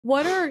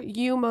What are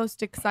you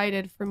most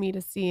excited for me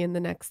to see in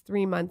the next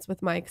 3 months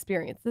with my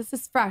experience? This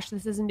is fresh.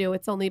 This is new.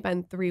 It's only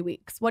been 3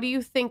 weeks. What do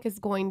you think is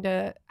going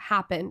to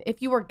happen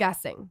if you were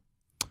guessing?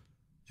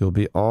 You'll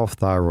be off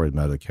thyroid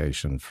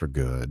medication for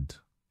good.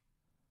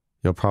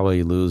 You'll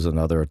probably lose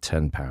another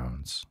 10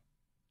 pounds.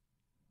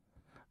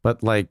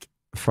 But like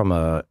from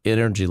a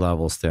energy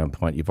level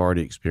standpoint, you've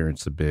already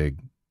experienced a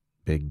big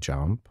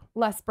jump.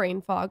 Less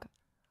brain fog.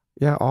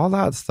 Yeah, all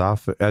that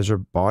stuff as your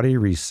body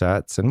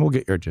resets, and we'll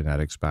get your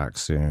genetics back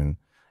soon.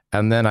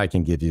 And then I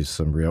can give you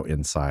some real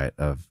insight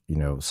of,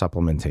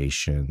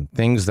 supplementation,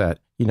 things that,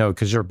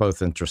 because you're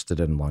both interested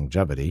in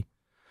longevity.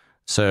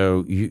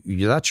 So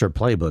that's your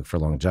playbook for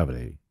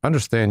longevity.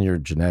 Understand your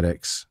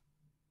genetics.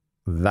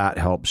 That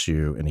helps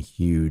you in a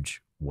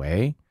huge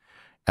way.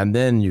 And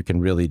then you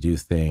can really do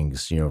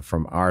things,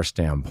 from our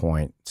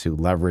standpoint to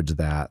leverage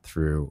that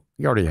through,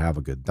 you already have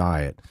a good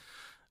diet,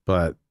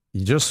 but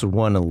you just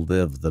want to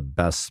live the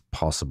best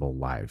possible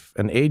life.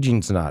 And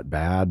aging's not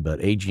bad, but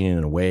aging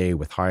in a way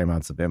with high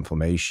amounts of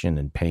inflammation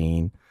and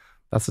pain,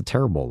 that's a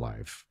terrible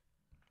life.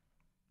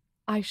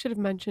 I should have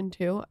mentioned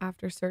too,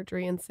 after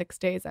surgery in 6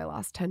 days, I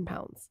lost 10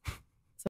 pounds.